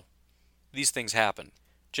 these things happen.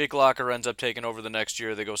 Jake Locker ends up taking over the next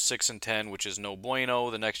year. They go 6-10, which is no bueno.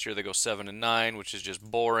 The next year they go 7-9, which is just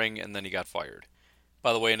boring, and then he got fired.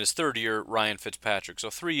 By the way, in his third year, Ryan Fitzpatrick. So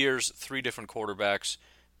 3 years, 3 different quarterbacks,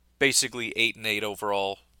 basically 8-8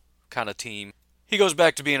 overall kind of team. He goes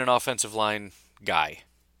back to being an offensive line guy.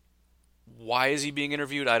 Why is he being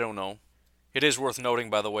interviewed? I don't know. It is worth noting,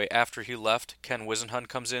 by the way, after he left, Ken Wisenhunt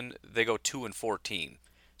comes in, they go 2-14.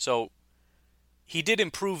 So he did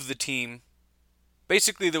improve the team.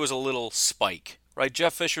 Basically, there was a little spike, right?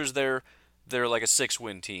 Jeff Fisher's there. They're like a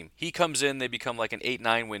 6-win team. He comes in, they become like an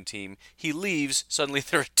 8-9 win team. He leaves, suddenly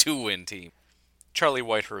they're a 2-win team. Charlie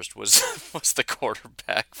Whitehurst was the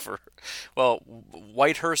quarterback for,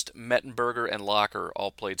 Whitehurst, Mettenberger, and Locker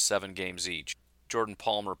all played 7 games each. Jordan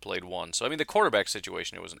Palmer played 1. So, I mean, the quarterback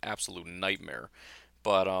situation, it was an absolute nightmare.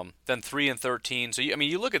 But then 3-13. So,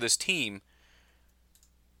 you look at this team,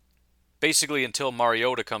 basically until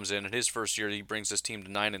Mariota comes in his first year, he brings this team to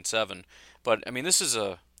 9-7. But, I mean, this is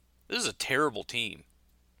a terrible team.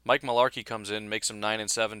 Mike Mularkey comes in, makes them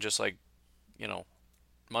 9-7, just like,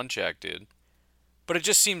 Munchak did. But it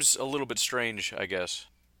just seems a little bit strange, I guess.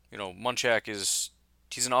 Munchak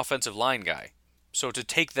he's an offensive line guy. So to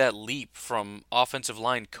take that leap from offensive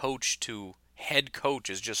line coach to head coach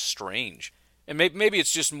is just strange. And maybe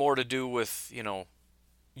it's just more to do with,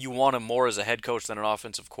 you want him more as a head coach than an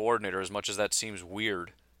offensive coordinator, as much as that seems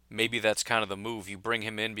weird. Maybe that's kind of the move. You bring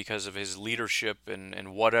him in because of his leadership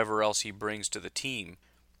and whatever else he brings to the team.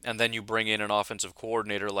 And then you bring in an offensive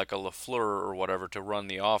coordinator like a LaFleur or whatever to run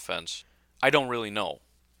the offense. I don't really know.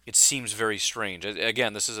 It seems very strange.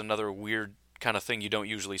 Again, this is another weird kind of thing you don't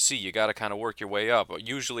usually see. You got to kind of work your way up.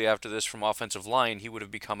 Usually after this from offensive line, he would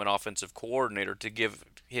have become an offensive coordinator to give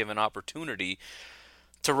him an opportunity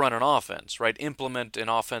to run an offense, right? Implement an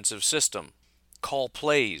offensive system. Call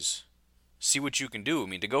plays. See what you can do. I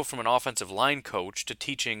mean, to go from an offensive line coach to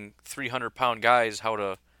teaching 300-pound guys how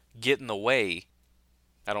to get in the way,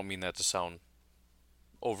 I don't mean that to sound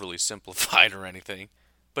overly simplified or anything,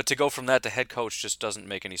 But to go from that to head coach just doesn't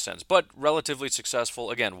make any sense. But relatively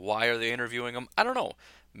successful. Again, why are they interviewing him? I don't know.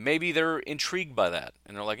 Maybe they're intrigued by that.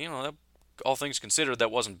 And they're like, all things considered,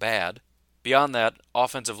 that wasn't bad. Beyond that,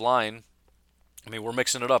 offensive line, we're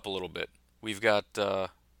mixing it up a little bit. We've got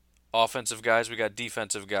offensive guys, we got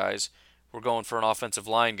defensive guys. We're going for an offensive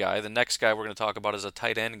line guy. The next guy we're going to talk about is a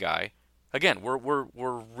tight end guy. Again,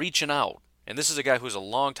 we're reaching out. And this is a guy who's a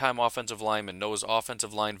long-time offensive lineman, knows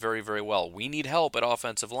offensive line very, very well. We need help at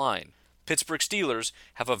offensive line. Pittsburgh Steelers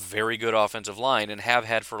have a very good offensive line and have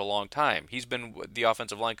had for a long time. He's been the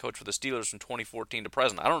offensive line coach for the Steelers from 2014 to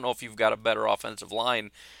present. I don't know if you've got a better offensive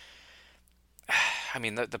line.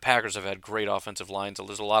 The Packers have had great offensive lines.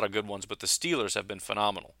 There's a lot of good ones, but the Steelers have been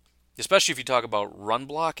phenomenal. Especially if you talk about run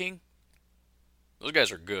blocking. Those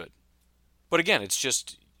guys are good. But again,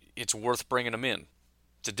 it's worth bringing them in.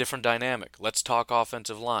 It's a different dynamic. Let's talk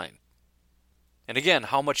offensive line. And again,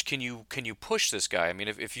 how much can you push this guy?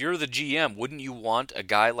 If you're the GM, wouldn't you want a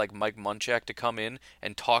guy like Mike Munchak to come in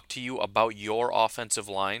and talk to you about your offensive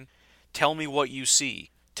line? Tell me what you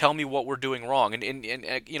see. Tell me what we're doing wrong.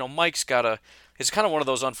 And Mike's it's kind of one of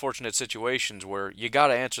those unfortunate situations where you got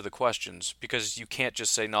to answer the questions because you can't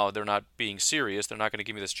just say, no, they're not being serious. They're not going to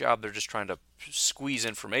give me this job. They're just trying to squeeze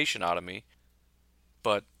information out of me.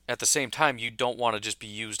 But at the same time, you don't want to just be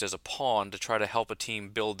used as a pawn to try to help a team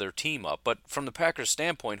build their team up. But from the Packers'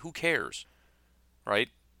 standpoint, who cares, right?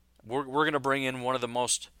 We're going to bring in one of the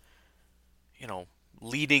most,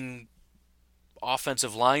 leading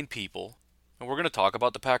offensive line people, and we're going to talk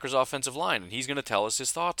about the Packers' offensive line, and he's going to tell us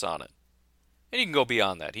his thoughts on it. And you can go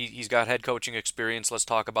beyond that. He's got head coaching experience. Let's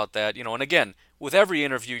talk about that. And again, with every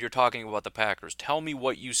interview, you're talking about the Packers. Tell me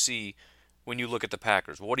what you see when you look at the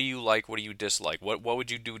Packers. What do you like? What do you dislike? What would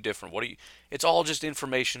you do different? It's all just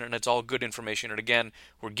information, and it's all good information. And again,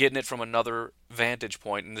 we're getting it from another vantage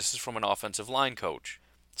point, and this is from an offensive line coach.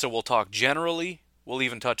 So we'll talk generally. We'll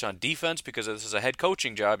even touch on defense because this is a head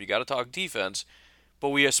coaching job. You got to talk defense, but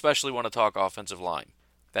we especially want to talk offensive line.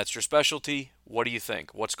 That's your specialty. What do you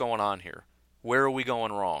think? What's going on here? Where are we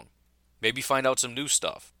going wrong? Maybe find out some new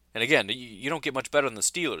stuff. And again, you don't get much better than the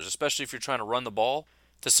Steelers, especially if you're trying to run the ball.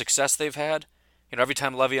 The success they've had, every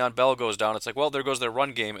time Le'Veon Bell goes down, it's like, well, there goes their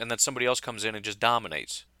run game, and then somebody else comes in and just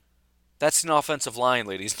dominates. That's an offensive line,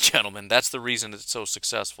 ladies and gentlemen. That's the reason it's so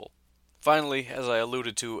successful. Finally, as I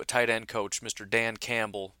alluded to, a tight end coach, Mr. Dan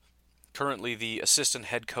Campbell, currently the assistant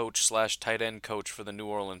head coach / tight end coach for the New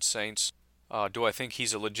Orleans Saints. Do I think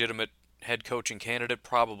he's a legitimate head coaching candidate?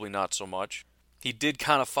 Probably not so much. He did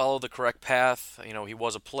kind of follow the correct path. He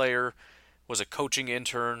was a player, was a coaching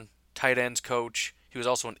intern, tight ends coach. He was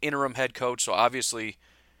also an interim head coach, so obviously,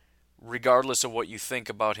 regardless of what you think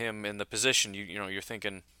about him in the position, you're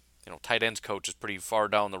thinking, tight ends coach is pretty far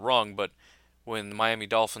down the rung, but when the Miami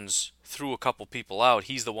Dolphins threw a couple people out,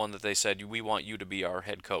 he's the one that they said, we want you to be our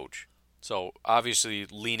head coach. So obviously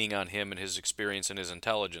leaning on him and his experience and his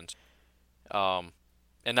intelligence.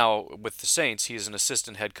 And now with the Saints, he's an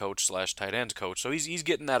assistant head coach / tight ends coach, so he's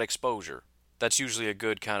getting that exposure. That's usually a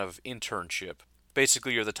good kind of internship.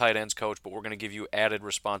 Basically, you're the tight ends coach, but we're going to give you added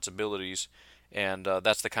responsibilities, and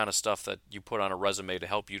that's the kind of stuff that you put on a resume to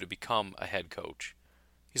help you to become a head coach.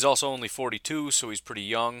 He's also only 42, so he's pretty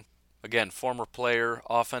young. Again, former player,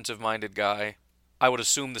 offensive-minded guy. I would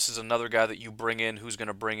assume this is another guy that you bring in who's going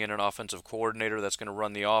to bring in an offensive coordinator that's going to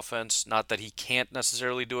run the offense. Not that he can't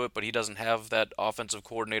necessarily do it, but he doesn't have that offensive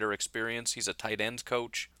coordinator experience. He's a tight end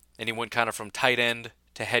coach, and he went kind of from tight end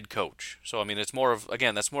to head coach. So, it's more of,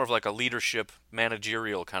 again, that's more of like a leadership,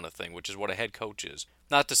 managerial kind of thing, which is what a head coach is.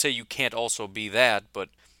 Not to say you can't also be that, but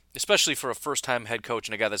especially for a first-time head coach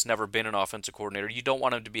and a guy that's never been an offensive coordinator, you don't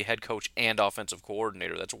want him to be head coach and offensive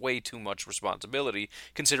coordinator. That's way too much responsibility,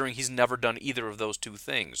 considering he's never done either of those two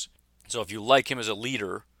things. So if you like him as a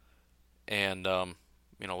leader and,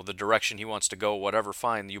 the direction he wants to go, whatever,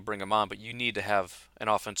 fine, you bring him on, but you need to have an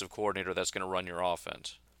offensive coordinator that's going to run your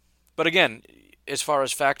offense. But again, as far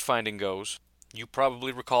as fact-finding goes, you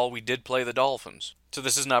probably recall we did play the Dolphins. So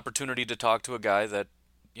this is an opportunity to talk to a guy that,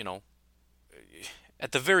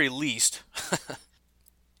 at the very least,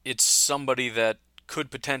 it's somebody that could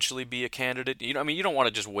potentially be a candidate. You don't want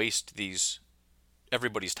to just waste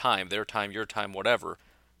everybody's time, their time, your time, whatever.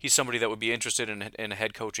 He's somebody that would be interested in a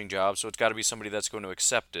head coaching job, so it's got to be somebody that's going to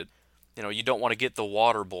accept it. You don't want to get the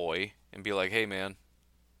water boy and be like, hey, man,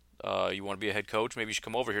 you want to be a head coach? Maybe you should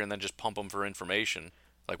come over here and then just pump him for information.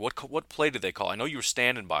 Like, what play did they call? I know you were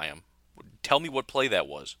standing by him. Tell me what play that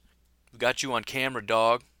was. We got you on camera,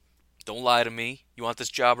 dog. Don't lie to me. You want this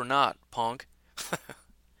job or not, punk?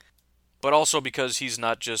 But also because he's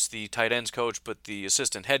not just the tight ends coach, but the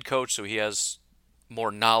assistant head coach, so he has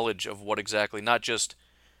more knowledge of what exactly, not just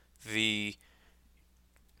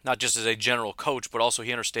not just as a general coach, but also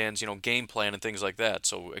he understands, game plan and things like that.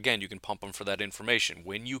 So again, you can pump him for that information.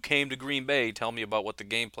 When you came to Green Bay, tell me about what the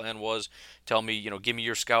game plan was. Tell me, give me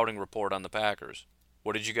your scouting report on the Packers.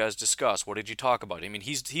 What did you guys discuss? What did you talk about? I mean,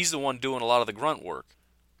 he's the one doing a lot of the grunt work.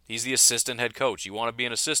 He's the assistant head coach. You want to be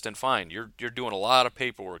an assistant, fine. You're doing a lot of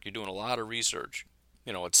paperwork. You're doing a lot of research.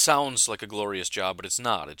 It sounds like a glorious job, but it's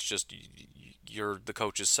not. It's just you're the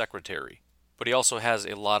coach's secretary. But he also has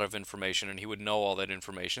a lot of information, and he would know all that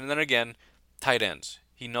information. And then again, tight ends.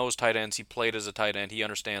 He knows tight ends. He played as a tight end. He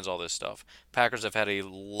understands all this stuff. Packers have had a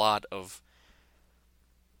lot of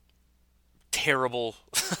terrible...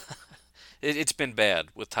 It's been bad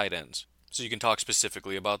with tight ends. So you can talk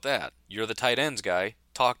specifically about that. You're the tight ends guy.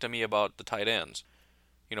 Talk to me about the tight ends.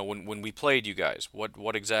 When we played you guys,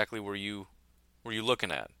 what exactly were you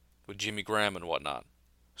looking at with Jimmy Graham and whatnot?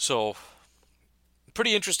 So...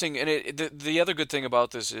 pretty interesting, and the other good thing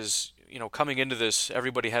about this is, coming into this,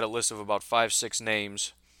 everybody had a list of about 5-6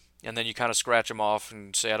 names, and then you kind of scratch them off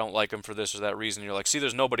and say, I don't like them for this or that reason. You're like, see,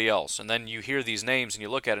 there's nobody else. And then you hear these names and you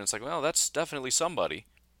look at it and it's like, well, that's definitely somebody.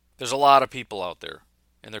 There's a lot of people out there,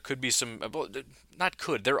 and there could be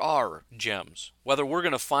there are gems. Whether we're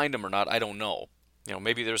going to find them or not, I don't know.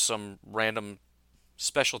 Maybe there's some random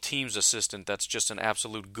special teams assistant that's just an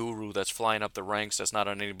absolute guru that's flying up the ranks that's not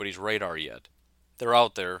on anybody's radar yet. They're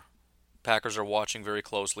out there. Packers are watching very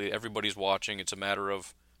closely. Everybody's watching. It's a matter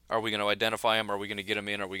of, are we going to identify them? Are we going to get them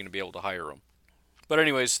in? Are we going to be able to hire them? But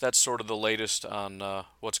anyways, that's sort of the latest on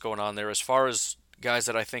what's going on there. As far as guys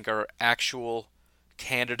that I think are actual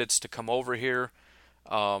candidates to come over here,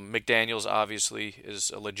 McDaniels obviously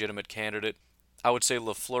is a legitimate candidate. I would say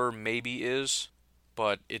LaFleur maybe is,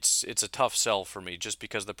 but it's a tough sell for me just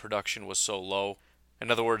because the production was so low. In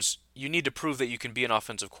other words, you need to prove that you can be an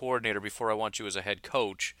offensive coordinator before I want you as a head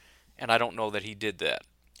coach, and I don't know that he did that.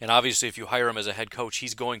 And obviously, if you hire him as a head coach,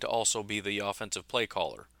 he's going to also be the offensive play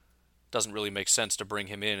caller. Doesn't really make sense to bring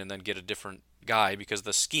him in and then get a different guy because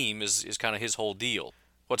the scheme is kind of his whole deal.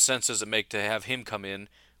 What sense does it make to have him come in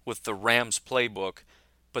with the Rams playbook,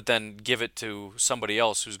 but then give it to somebody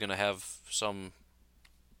else who's going to have some,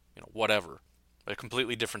 whatever, a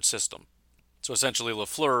completely different system? So essentially,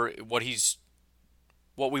 LaFleur,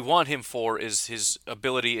 what we want him for is his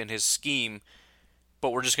ability and his scheme,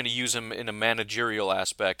 but we're just going to use him in a managerial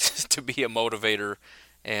aspect to be a motivator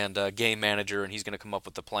and a game manager, and he's going to come up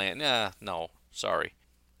with the plan. No, sorry.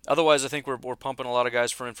 Otherwise, I think we're pumping a lot of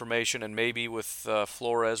guys for information, and maybe with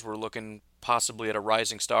Flores, we're looking possibly at a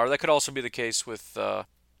rising star. That could also be the case with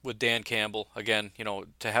Dan Campbell. Again,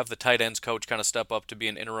 to have the tight ends coach kind of step up to be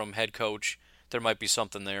an interim head coach, there might be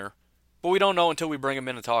something there. But we don't know until we bring him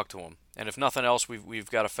in and talk to him. And if nothing else,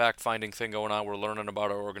 we've got a fact-finding thing going on. We're learning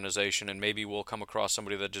about our organization, and maybe we'll come across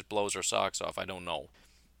somebody that just blows our socks off. I don't know.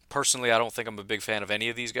 Personally, I don't think I'm a big fan of any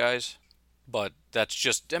of these guys. But that's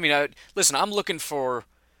just, listen, I'm looking for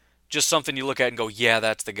just something you look at and go, yeah,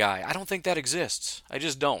 that's the guy. I don't think that exists. I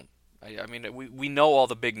just don't. We know all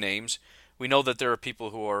the big names. We know that there are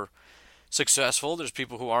people who are successful. There's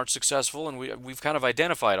people who aren't successful, and we've kind of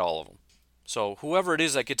identified all of them. So whoever it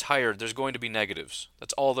is that gets hired, there's going to be negatives.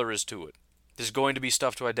 That's all there is to it. There's going to be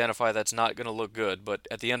stuff to identify that's not going to look good, but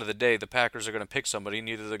at the end of the day, the Packers are going to pick somebody, and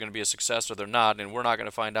either they're going to be a success or they're not, and we're not going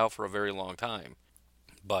to find out for a very long time.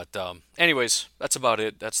 But anyways, that's about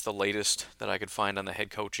it. That's the latest that I could find on the head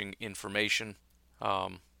coaching information.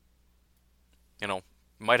 Might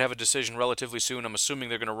have a decision relatively soon. I'm assuming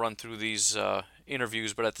they're going to run through these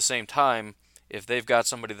interviews, but at the same time, if they've got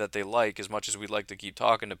somebody that they like, as much as we'd like to keep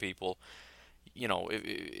talking to people,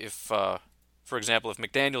 if for example, if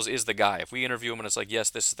McDaniels is the guy, if we interview him and it's like, yes,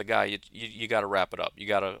 this is the guy, you got to wrap it up. You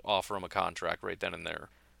got to offer him a contract right then and there.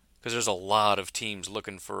 Because there's a lot of teams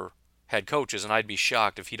looking for head coaches, and I'd be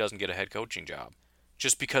shocked if he doesn't get a head coaching job.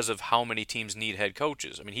 Just because of how many teams need head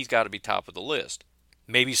coaches. He's got to be top of the list.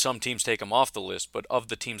 Maybe some teams take him off the list, but of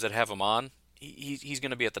the teams that have him on, he's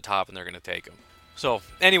going to be at the top and they're going to take him. So,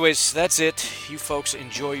 anyways, that's it. You folks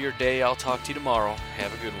enjoy your day. I'll talk to you tomorrow.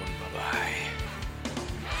 Have a good one. Bye-bye.